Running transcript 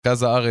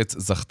במרכז הארץ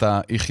זכתה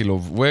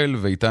איכילוב וול,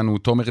 ואיתנו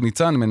תומר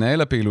ניצן,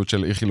 מנהל הפעילות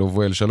של איכילוב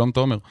וול. שלום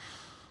תומר.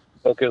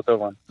 בוקר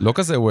טוב. לא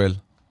כזה וול.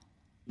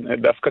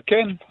 דווקא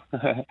כן.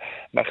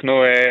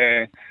 אנחנו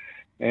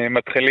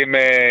מתחילים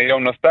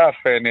יום נוסף,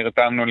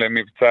 נרתמנו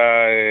למבצע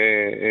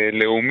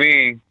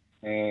לאומי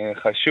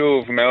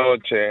חשוב מאוד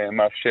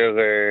שמאפשר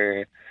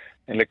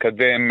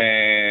לקדם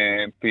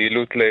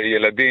פעילות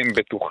לילדים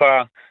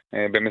בטוחה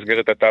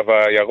במסגרת התו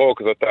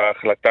הירוק. זאת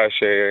ההחלטה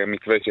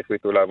שמתווה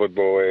שהחליטו לעבוד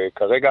בו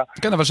כרגע.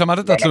 כן, אבל שמעת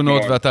את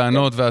התלונות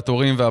והטענות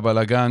והתורים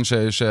והבלגן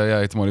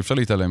שהיה אתמול, אפשר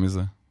להתעלם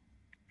מזה.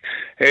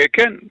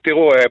 כן,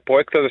 תראו,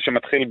 הפרויקט הזה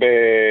שמתחיל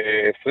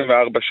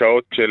ב-24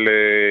 שעות של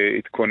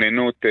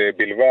התכוננות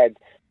בלבד,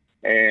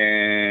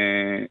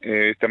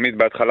 תמיד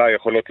בהתחלה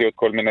יכולות להיות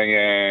כל מיני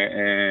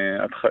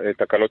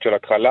תקלות של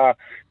התחלה.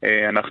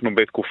 אנחנו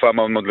בתקופה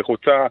מאוד מאוד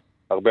לחוצה,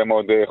 הרבה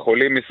מאוד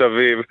חולים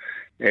מסביב,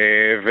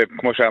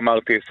 וכמו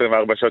שאמרתי,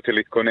 24 שעות של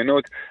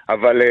התכוננות,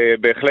 אבל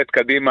בהחלט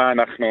קדימה,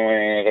 אנחנו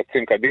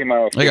רצים קדימה.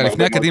 רגע,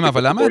 לפני הקדימה,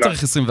 אבל למה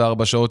צריך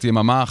 24 שעות,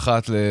 יממה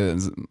אחת?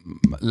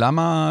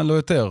 למה לא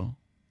יותר?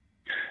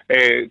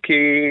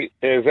 כי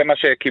זה מה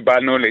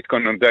שקיבלנו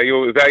להתכוננות,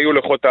 זה היו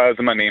לוחות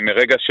הזמנים.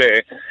 מרגע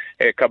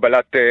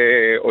שקבלת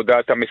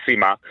הודעת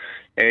המשימה,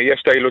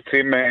 יש את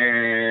האילוצים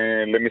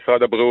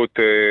למשרד הבריאות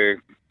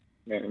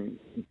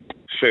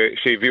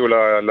שהביאו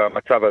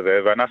למצב הזה,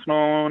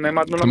 ואנחנו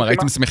נעמדנו למשימה. כלומר,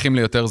 הייתם שמחים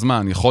ליותר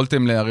זמן,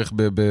 יכולתם להאריך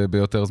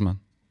ביותר זמן.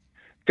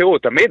 תראו,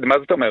 תמיד, מה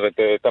זאת אומרת?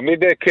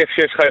 תמיד כיף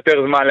שיש לך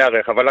יותר זמן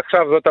להאריך, אבל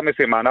עכשיו זאת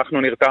המשימה.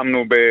 אנחנו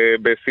נרתמנו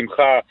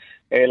בשמחה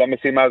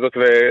למשימה הזאת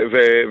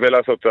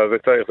ולעשות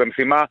את זה. זו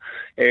משימה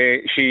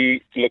שהיא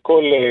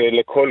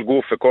לכל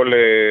גוף וכל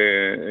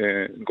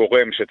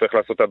גורם שצריך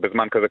לעשות אותה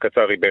בזמן כזה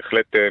קצר, היא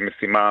בהחלט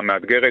משימה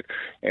מאתגרת.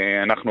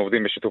 אנחנו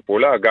עובדים בשיתוף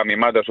פעולה, גם עם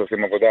מד"א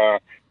שעושים עבודה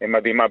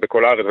מדהימה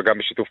בכל הארץ, וגם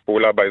בשיתוף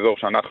פעולה באזור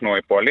שאנחנו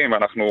פועלים,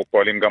 ואנחנו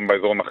פועלים גם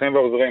באזורים אחרים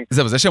ועוזרים.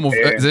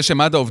 זה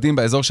שמד"א עובדים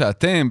באזור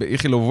שאתם,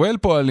 באיכילוב וול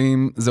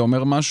פועלים, זה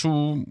אומר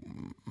משהו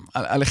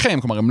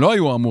עליכם, כלומר, הם לא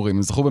היו אמורים,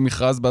 הם זכו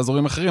במכרז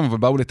באזורים אחרים, אבל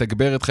באו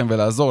לתגבר אתכם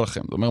ולעזור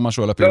לכם. זה אומר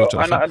משהו על הפעילות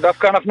שלכם.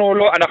 דווקא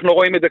אנחנו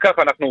רואים את זה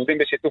ככה, אנחנו עובדים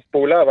בשיתוף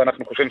פעולה,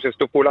 ואנחנו חושבים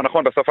ששיתוף פעולה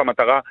נכון, בסוף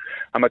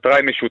המטרה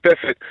היא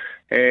משותפת.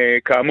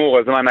 כאמור,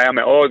 הזמן היה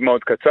מאוד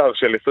מאוד קצר,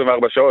 של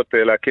 24 שעות,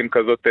 להקים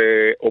כזאת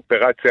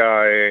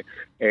אופרציה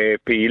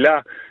פעילה,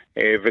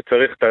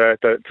 וצריך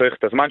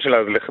את הזמן שלה.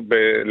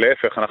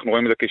 להפך, אנחנו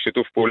רואים את זה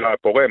כשיתוף פעולה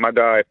פורה.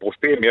 מד"א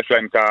פרוסים, יש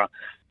להם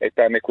את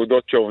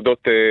הנקודות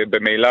שעובדות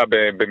במילא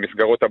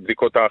במסגרות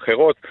הבדיקות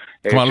האחרות.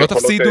 כלומר,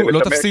 לא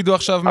תפסידו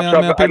עכשיו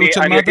מהפעילות של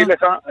מד"א? אני אגיד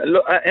לך,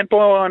 אין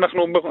פה,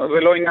 זה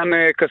לא עניין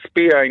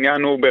כספי,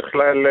 העניין הוא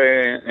בכלל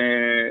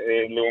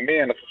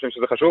לאומי, אני חושב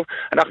שזה חשוב.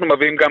 אנחנו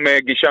מביאים גם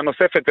גישה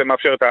נוספת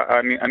ומאפשרת,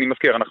 אני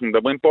מזכיר, אנחנו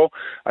מדברים פה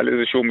על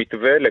איזשהו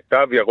מתווה לתו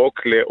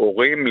ירוק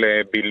להורים,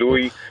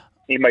 לבילוי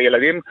עם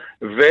הילדים,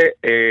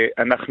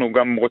 ואנחנו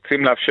גם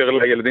רוצים לאפשר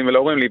לילדים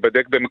ולהורים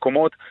להיבדק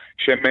במקומות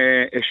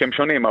שהם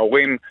שונים.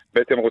 ההורים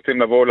בעצם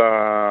רוצים לבוא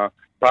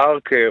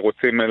לפארק,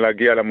 רוצים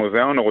להגיע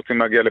למוזיאון, או רוצים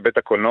להגיע לבית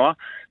הקולנוע,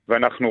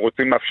 ואנחנו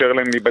רוצים לאפשר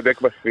להם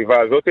להיבדק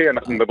בסביבה הזאת.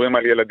 אנחנו מדברים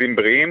על ילדים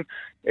בריאים,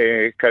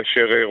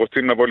 כאשר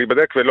רוצים לבוא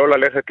להיבדק, ולא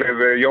ללכת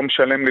לאיזה יום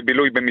שלם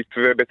לבילוי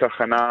במתווה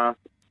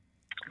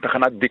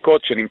תחנת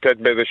בדיקות שנמצאת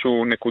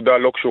באיזשהו נקודה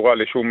לא קשורה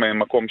לשום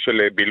מקום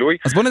של בילוי.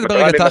 אז בוא נדבר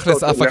רגע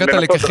תכלס, הפקת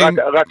הלקחים.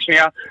 רק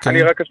שנייה,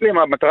 אני רק אשלים,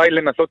 המטרה היא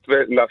לנסות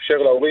ולאפשר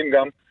להורים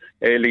גם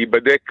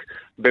להיבדק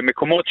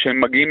במקומות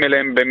שהם מגיעים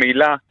אליהם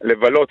במילא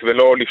לבלות,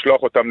 ולא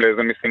לשלוח אותם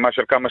לאיזו משימה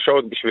של כמה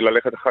שעות בשביל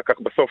ללכת אחר כך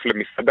בסוף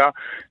למסעדה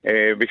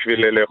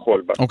בשביל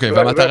לאכול בה. אוקיי,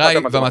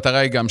 והמטרה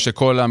היא גם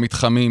שכל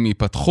המתחמים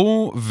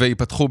ייפתחו,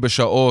 ויפתחו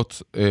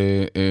בשעות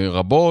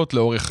רבות,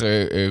 לאורך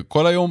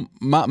כל היום.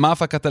 מה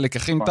הפקת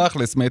הלקחים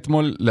תכלס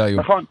מאתמול להיום?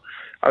 נכון.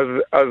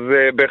 אז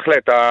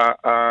בהחלט,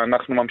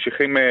 אנחנו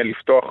ממשיכים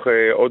לפתוח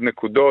עוד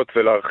נקודות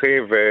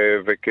ולהרחיב,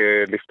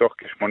 ולפתוח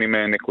כ-80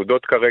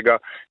 נקודות כרגע.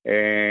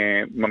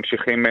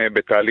 ממשיכים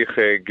בתהליך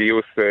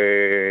גיוס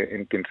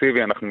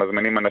אינטנסיבי. אנחנו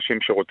מזמינים אנשים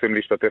שרוצים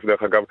להשתתף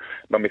דרך אגב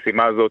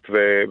במשימה הזאת,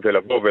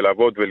 ולבוא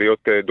ולעבוד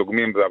ולהיות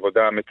דוגמים. זו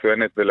עבודה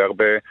מצוינת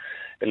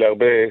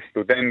להרבה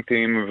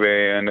סטודנטים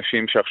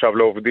ואנשים שעכשיו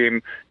לא עובדים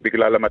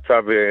בגלל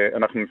המצב.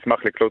 אנחנו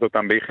נשמח לקלוט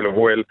אותם באיכילוב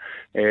וול,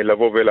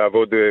 לבוא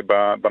ולעבוד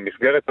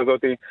במסגרת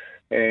הזאת.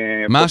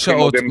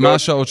 מה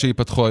השעות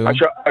שיפתחו היום?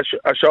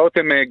 השעות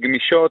הן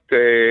גמישות,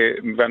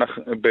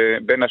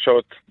 בין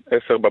השעות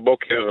 10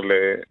 בבוקר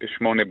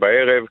ל-8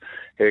 בערב,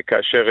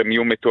 כאשר הן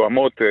יהיו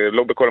מתואמות.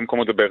 לא בכל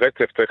המקומות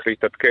ברצף, צריך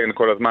להתעדכן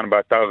כל הזמן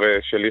באתר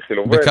של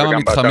איכילוב וול. בכמה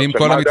מתחמים,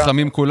 כל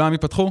המתחמים כולם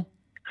ייפתחו?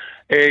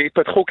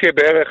 התפתחו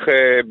כבערך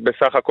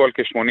בסך הכל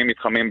כ-80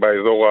 מתחמים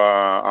באזור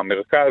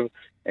המרכז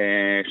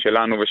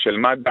שלנו ושל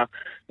מד"א,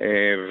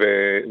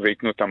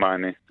 ויתנו את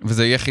המענה.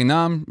 וזה יהיה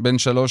חינם בין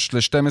 3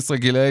 ל-12,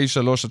 גילאי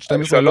 3 עד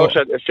 12?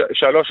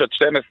 3 עד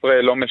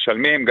 12 לא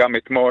משלמים, גם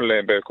אתמול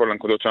בכל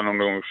הנקודות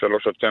שלנו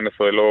 3 עד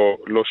 12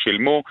 לא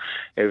שילמו,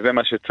 זה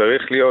מה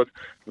שצריך להיות,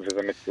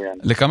 וזה מצוין.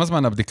 לכמה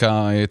זמן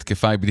הבדיקה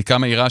תקפה? היא בדיקה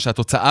מהירה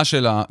שהתוצאה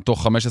שלה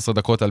תוך 15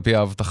 דקות על פי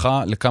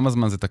ההבטחה, לכמה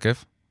זמן זה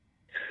תקף?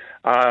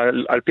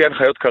 על פי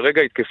ההנחיות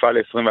כרגע היא תקפה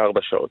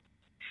ל-24 שעות.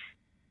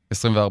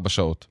 24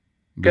 שעות.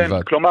 כן,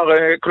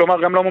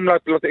 כלומר גם לא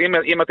מומלץ,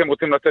 אם אתם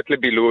רוצים לצאת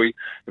לבילוי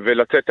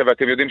ולצאת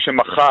ואתם יודעים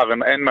שמחר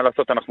אין מה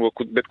לעשות, אנחנו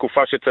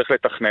בתקופה שצריך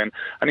לתכנן,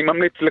 אני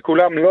ממליץ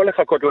לכולם לא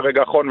לחכות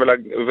לרגע האחרון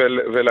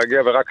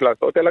ולהגיע ורק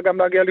לעשות, אלא גם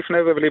להגיע לפני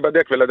זה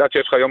ולהיבדק ולדעת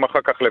שיש לך יום אחר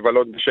כך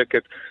לבלות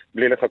בשקט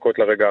בלי לחכות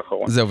לרגע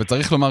האחרון. זהו,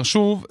 וצריך לומר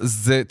שוב,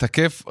 זה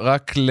תקף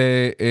רק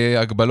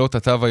להגבלות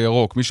התו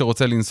הירוק. מי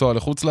שרוצה לנסוע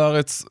לחוץ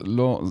לארץ,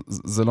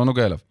 זה לא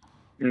נוגע אליו.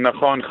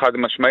 נכון, חד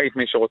משמעית,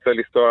 מי שרוצה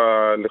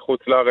לנסוע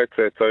לחוץ לארץ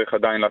צריך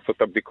עדיין לעשות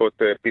את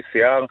הבדיקות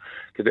PCR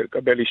כדי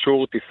לקבל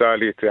אישור טיסה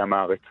ליציאה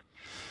מהארץ.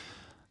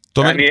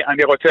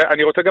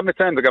 אני רוצה גם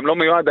לציין, זה גם לא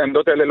מיועד,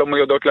 העמדות האלה לא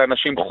מיועדות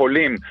לאנשים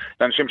חולים,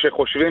 לאנשים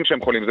שחושבים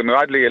שהם חולים, זה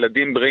מיועד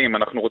לילדים בריאים,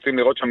 אנחנו רוצים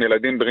לראות שם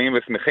ילדים בריאים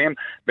ושמחים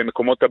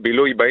במקומות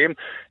הבילוי באים,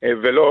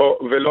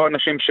 ולא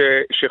אנשים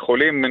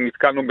שחולים,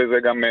 נתקלנו בזה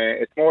גם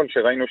אתמול,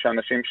 שראינו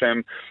שאנשים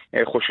שהם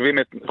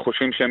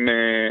חושבים שהם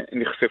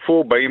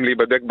נחשפו, באים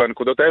להיבדק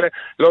בנקודות האלה,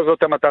 לא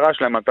זאת המטרה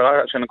שלהם,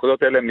 המטרה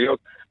שהנקודות האלה הם להיות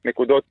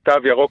נקודות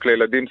תו ירוק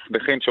לילדים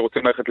שמחים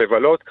שרוצים ללכת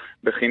לבלות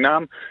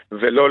בחינם,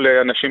 ולא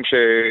לאנשים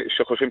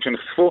שחושבים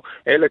שנחשפו,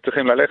 אלה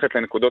צריכים ללכת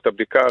לנקודות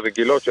הבדיקה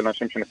הרגילות של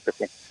אנשים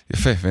שנחשפו.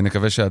 יפה,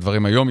 ונקווה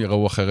שהדברים היום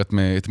יראו אחרת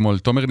מאתמול.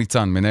 תומר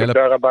ניצן,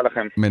 תודה רבה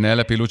לכם. מנהל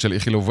הפעילות של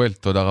איכילוב וול,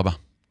 תודה רבה.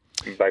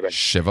 ביי ביי.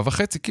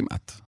 7:30 כמעט.